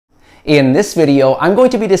In this video, I'm going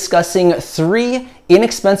to be discussing 3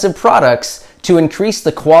 inexpensive products to increase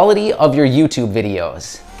the quality of your YouTube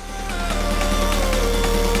videos.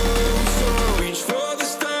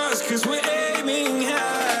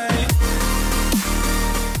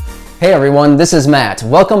 Hey everyone, this is Matt.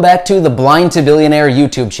 Welcome back to the Blind to Billionaire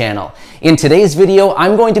YouTube channel. In today's video,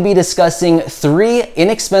 I'm going to be discussing 3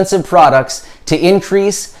 inexpensive products to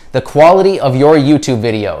increase the quality of your YouTube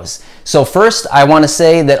videos. So first, I want to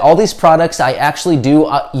say that all these products I actually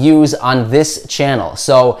do use on this channel.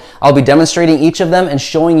 So I'll be demonstrating each of them and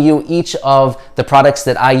showing you each of the products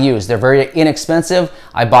that I use. They're very inexpensive.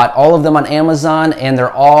 I bought all of them on Amazon and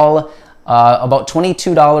they're all about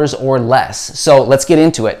 $22 or less. So let's get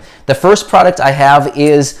into it. The first product I have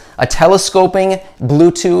is a telescoping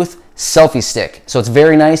Bluetooth selfie stick. So it's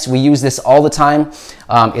very nice. We use this all the time.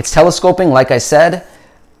 It's telescoping, like I said.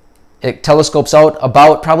 It telescopes out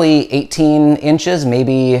about probably 18 inches,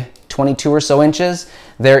 maybe 22 or so inches.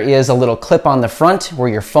 There is a little clip on the front where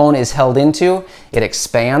your phone is held into. It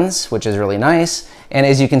expands, which is really nice. And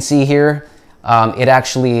as you can see here, it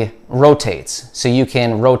actually rotates. So you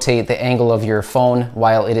can rotate the angle of your phone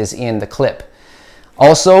while it is in the clip.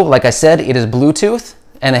 Also, like I said, it is Bluetooth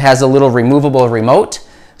and it has a little removable remote.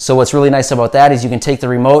 So what's really nice about that is you can take the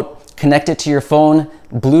remote, connect it to your phone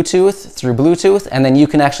Bluetooth through Bluetooth, and then you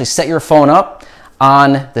can actually set your phone up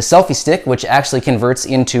on the selfie stick, which actually converts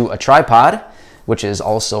into a tripod, which is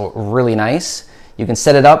also really nice. You can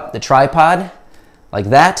set it up, the tripod, like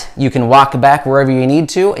that. You can walk back wherever you need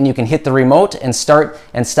to, and you can hit the remote and start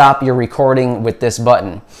and stop your recording with this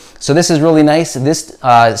button. So this is really nice. This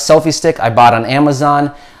selfie stick I bought on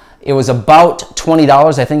Amazon. It was about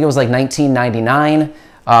 $20. I think it was like $19.99.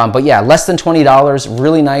 But yeah, less than $20,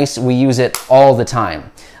 really nice. We use it all the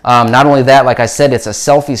time. Not only that, like I said, it's a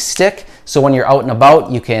selfie stick. So when you're out and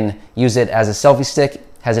about, you can use it as a selfie stick,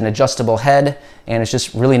 has an adjustable head, and it's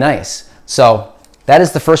just really nice. So that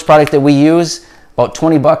is the first product that we use, about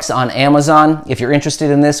 20 bucks on Amazon. If you're interested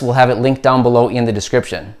in this, we'll have it linked down below in the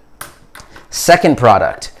description. Second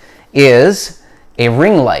product is a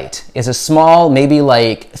ring light. It's a small, maybe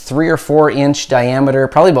like 3 or 4 inch diameter,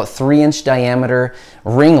 probably about 3-inch diameter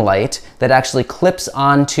ring light that actually clips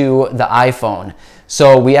onto the iPhone.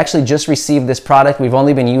 So we actually just received this product. We've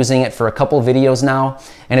only been using it for a couple videos now,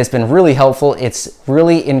 and it's been really helpful. It's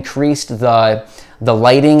really increased the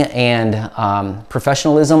lighting and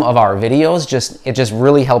professionalism of our videos. It just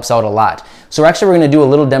really helps out a lot. So we're going to do a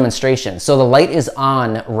little demonstration. So the light is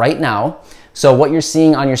on right now. So what you're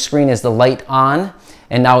seeing on your screen is the light on,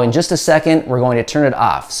 and now in just a second we're going to turn it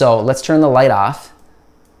off. So let's turn the light off.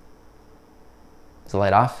 Is the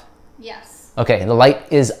light off? Yes. Okay, the light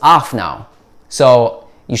is off now. So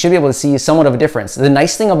you should be able to see somewhat of a difference. The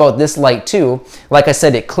nice thing about this light too, like I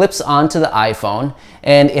said, it clips onto the iPhone,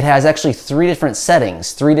 and it has actually 3 different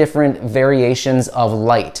settings, 3 different variations of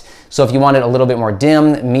light. So if you want it a little bit more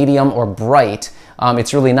dim, medium, or bright,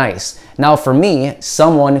 it's really nice. Now for me,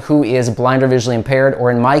 someone who is blind or visually impaired,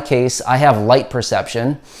 or in my case, I have light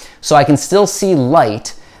perception, so I can still see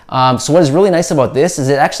light. So what is really nice about this is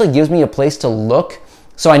it actually gives me a place to look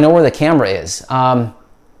so I know where the camera is.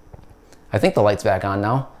 I think the light's back on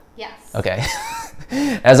now. Yes. Okay.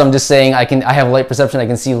 As I'm just saying, I have light perception, I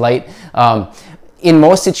can see light. In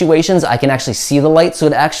most situations, I can actually see the light, so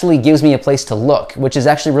it actually gives me a place to look, which is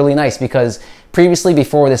actually really nice because previously,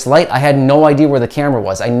 before this light, I had no idea where the camera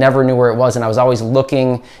was. I never knew where it was, and I was always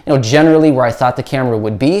looking, generally where I thought the camera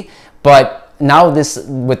would be. But now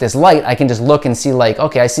with this light, I can just look and see like,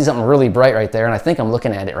 okay, I see something really bright right there, and I think I'm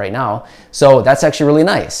looking at it right now. So that's actually really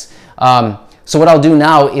nice. So what I'll do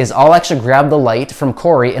now is I'll actually grab the light from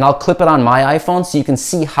Corey, and I'll clip it on my iPhone so you can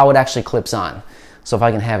see how it actually clips on. So if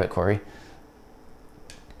I can have it, Corey.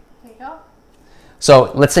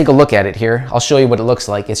 So let's take a look at it here. I'll show you what it looks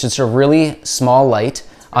like. It's just a really small light.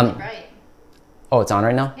 Right. Oh, it's on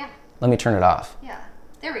right now? Yeah. Let me turn it off. Yeah.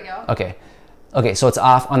 There we go. Okay. Okay, so it's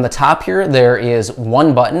off. On the top here, there is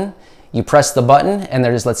 1 button. You press the button, and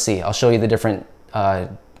there's, let's see, I'll show you the different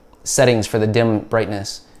settings for the dim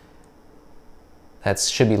brightness. That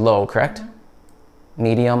should be low, correct? Mm-hmm.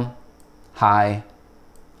 Medium, high,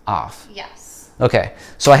 off. Yes. Okay,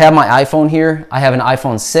 so I have my iPhone here. I have an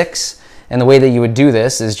iPhone 6. And the way that you would do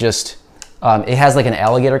this is just, it has like an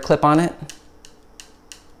alligator clip on it.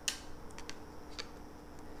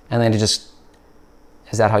 And then it just,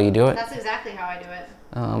 is that how you do it? That's exactly how I do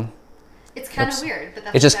it. It's kind of weird, but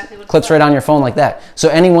that's exactly what it's like. It just clips right on your phone like that. So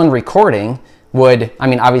anyone recording would,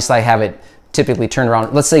 obviously I have it typically turned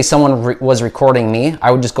around. Let's say someone was recording me,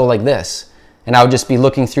 I would just go like this. And I would just be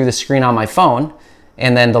looking through the screen on my phone,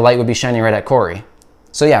 and then the light would be shining right at Corey.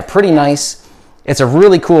 So yeah, pretty nice. It's a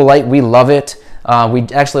really cool light. We love it. We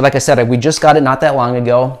actually, like I said, we just got it not that long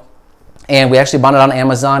ago, and we actually bought it on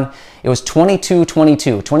Amazon. It was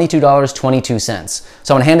 $22.22.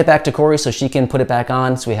 So I'm gonna hand it back to Corey so she can put it back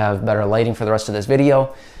on so we have better lighting for the rest of this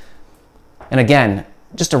video. And again,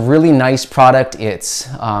 just a really nice product. It's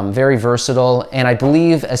very versatile, and I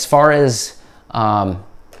believe as far as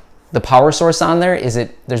the power source on there,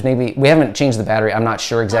 there's maybe, we haven't changed the battery. I'm not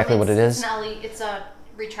sure exactly what it is. It's a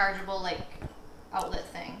rechargeable like outlet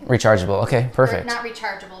thing. Rechargeable, okay, perfect. Or not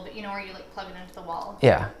rechargeable, but you know where you like plug it into the wall.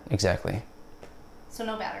 Yeah, exactly. So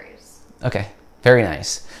no batteries. Okay, very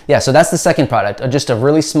nice. Yeah, so that's the second product, just a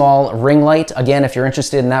really small ring light. Again, if you're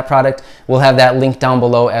interested in that product, we'll have that link down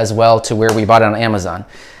below as well to where we bought it on Amazon.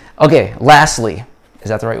 Okay, lastly, is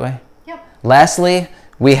that the right way? Yep. Lastly,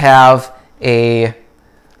 we have a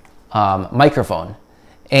microphone,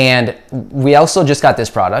 and we also just got this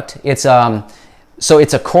product. It's so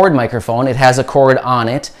it's a cord microphone. It has a cord on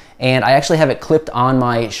it, and I actually have it clipped on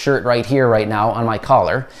my shirt right here right now on my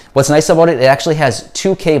collar. What's nice about it, it actually has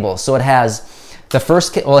two cables. So it has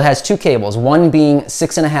it has two cables, one being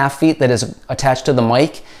 6.5 feet that is attached to the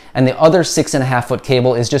mic, and the other 6.5 foot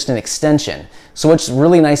cable is just an extension. So what's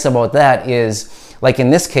really nice about that is, like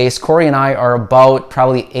in this case, Corey and I are about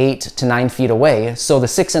probably 8 to 9 feet away, so the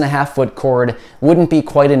 6.5 foot cord wouldn't be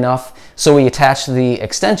quite enough. So we attached the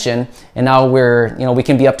extension, and now we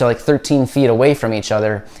can be up to like 13 feet away from each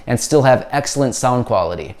other and still have excellent sound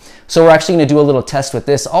quality. So we're actually gonna do a little test with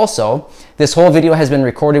this also. This whole video has been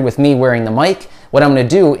recorded with me wearing the mic. What I'm gonna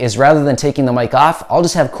do is, rather than taking the mic off, I'll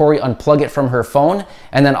just have Corey unplug it from her phone,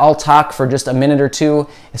 and then I'll talk for just a minute or two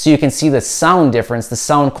so you can see the sound difference, the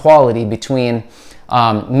sound quality between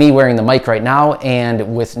me wearing the mic right now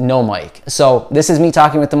and with no mic. So this is me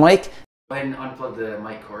talking with the mic. Go ahead and unplug the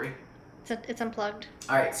mic, Corey. It's unplugged.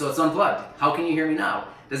 All right, so it's unplugged. How can you hear me now?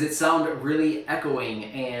 Does it sound really echoing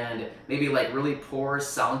and maybe like really poor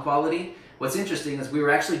sound quality? What's interesting is we were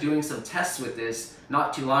actually doing some tests with this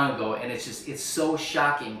not too long ago, and it's so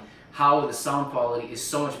shocking how the sound quality is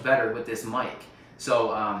so much better with this mic.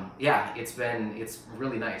 So yeah, it's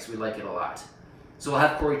really nice. We like it a lot. So we'll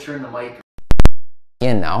have Corey turn the mic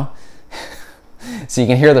in now so you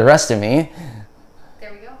can hear the rest of me.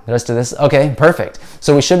 There we go. The rest of this, okay, perfect.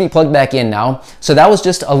 So we should be plugged back in now. So that was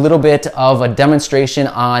just a little bit of a demonstration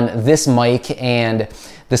on this mic and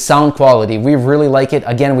the sound quality. We really like it.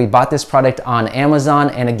 Again, we bought this product on Amazon,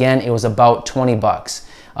 and again, it was about 20 bucks.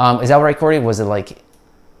 Is that right, Corey? Was it like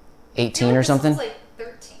 18 or something? It was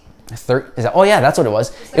like 13. Oh yeah, that's what it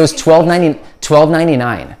was. It was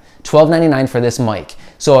 $12.99 for this mic.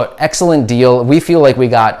 So excellent deal. We feel like we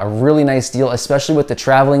got a really nice deal, especially with the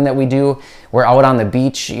traveling that we do. We're out on the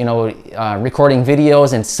beach, recording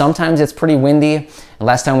videos, and sometimes it's pretty windy.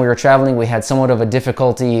 Last time we were traveling, we had somewhat of a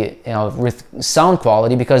difficulty with sound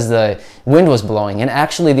quality because the wind was blowing. And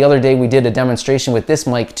actually the other day we did a demonstration with this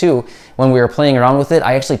mic too. When we were playing around with it,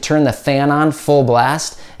 I actually turned the fan on full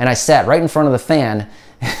blast, and I sat right in front of the fan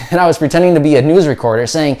and I was pretending to be a news recorder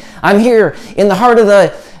saying, "I'm here in the heart of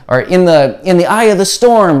in the eye of the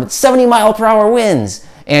storm, 70-mile-per-hour winds."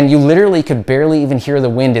 And you literally could barely even hear the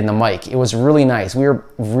wind in the mic. It was really nice. We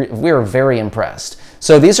were very impressed.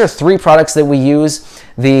 So these are three products that we use.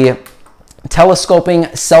 The telescoping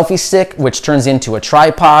selfie stick, which turns into a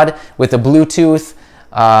tripod with a Bluetooth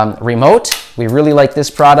remote. We really like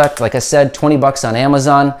this product. Like I said, 20 bucks on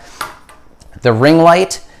Amazon. The ring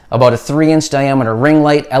light, about a 3-inch diameter ring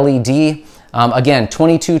light LED. Again,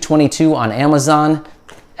 $22.22 on Amazon.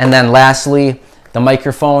 And then lastly, the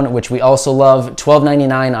microphone, which we also love,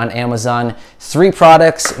 $12.99 on Amazon. 3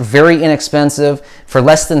 products, very inexpensive. For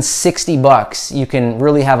less than 60 bucks, you can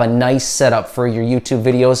really have a nice setup for your YouTube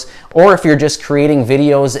videos, or if you're just creating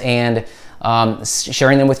videos and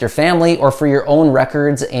sharing them with your family, or for your own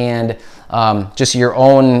records and just your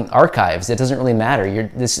own archives. It doesn't really matter.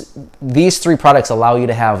 These 3 products allow you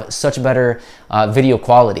to have such better video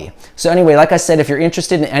quality. So anyway, like I said, if you're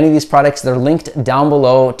interested in any of these products, they're linked down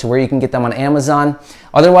below to where you can get them on Amazon.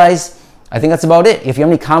 Otherwise, I think that's about it. If you have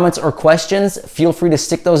any comments or questions, feel free to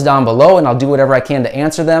stick those down below and I'll do whatever I can to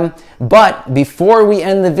answer them. But before we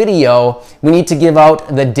end the video, we need to give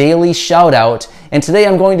out the daily shout out. And today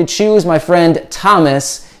I'm going to choose my friend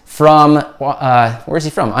Thomas from, where's he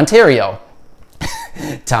from? Ontario.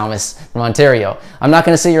 Thomas from Ontario. I'm not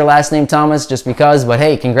going to say your last name, Thomas, just because, but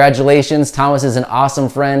hey, congratulations. Thomas is an awesome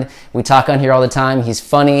friend. We talk on here all the time. He's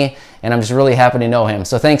funny, and I'm just really happy to know him.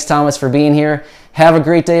 So thanks, Thomas, for being here. Have a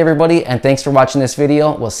great day, everybody, and thanks for watching this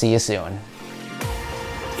video. We'll see you soon.